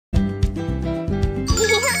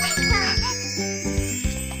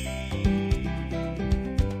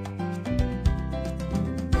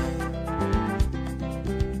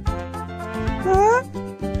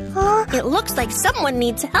It looks like someone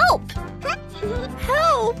needs help.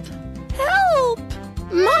 Help! Help!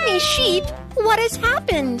 Mommy Sheep, what has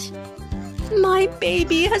happened? My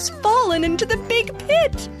baby has fallen into the big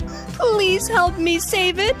pit. Please help me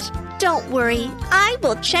save it. Don't worry, I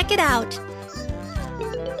will check it out.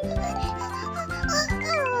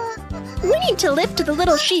 We need to lift the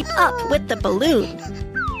little sheep up with the balloon.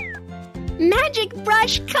 Magic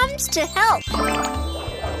brush comes to help.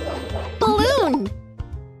 Balloon!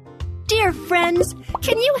 Dear friends,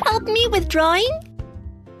 can you help me with drawing?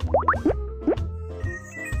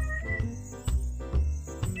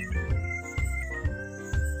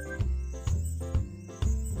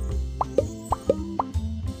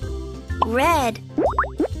 Red.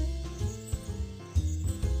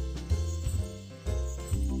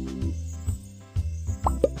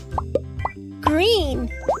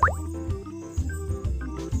 Green.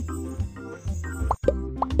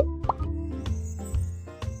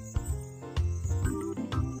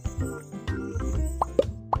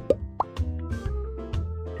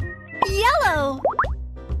 Yellow.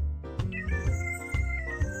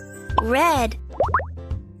 Red.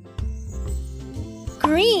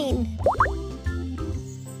 Green.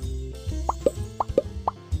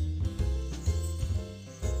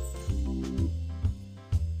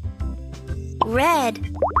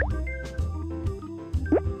 Red.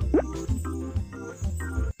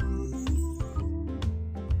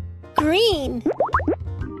 Green.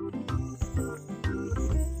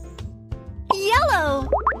 Yellow.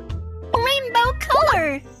 Rainbow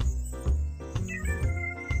color.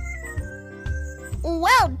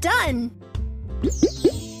 Well done.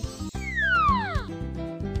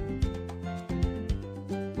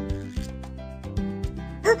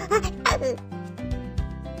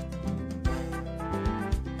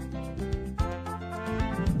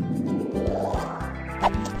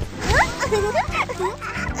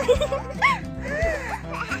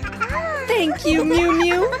 Thank you, Mew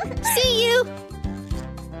Mew. See you.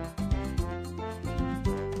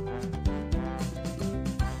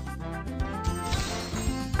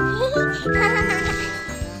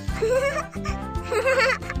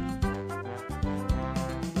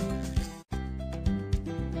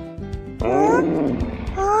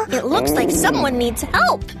 It looks like someone needs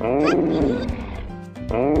help.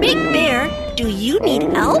 Big Bear, do you need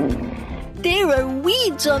help? There are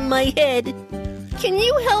weeds on my head. Can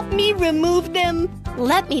you help me remove them?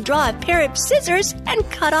 Let me draw a pair of scissors and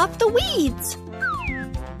cut off the weeds.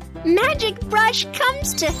 Magic brush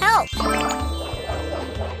comes to help.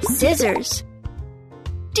 Scissors.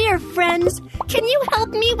 Dear friends, can you help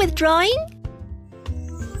me with drawing?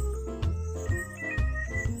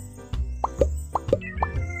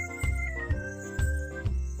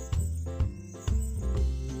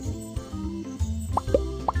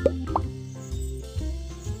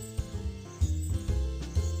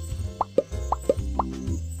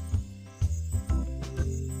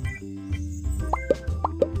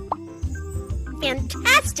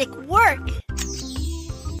 Fantastic work!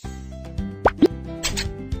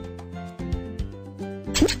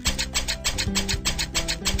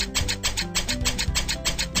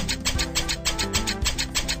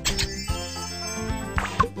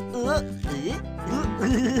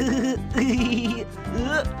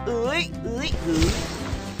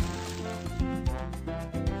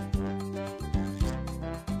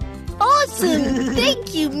 Awesome!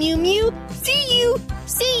 Thank you, Mew Mew! See you!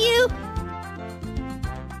 See you!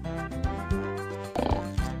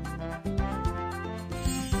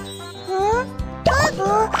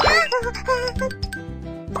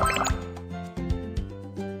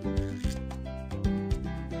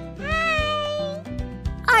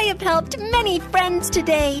 I have helped many friends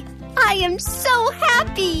today. I am so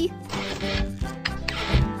happy!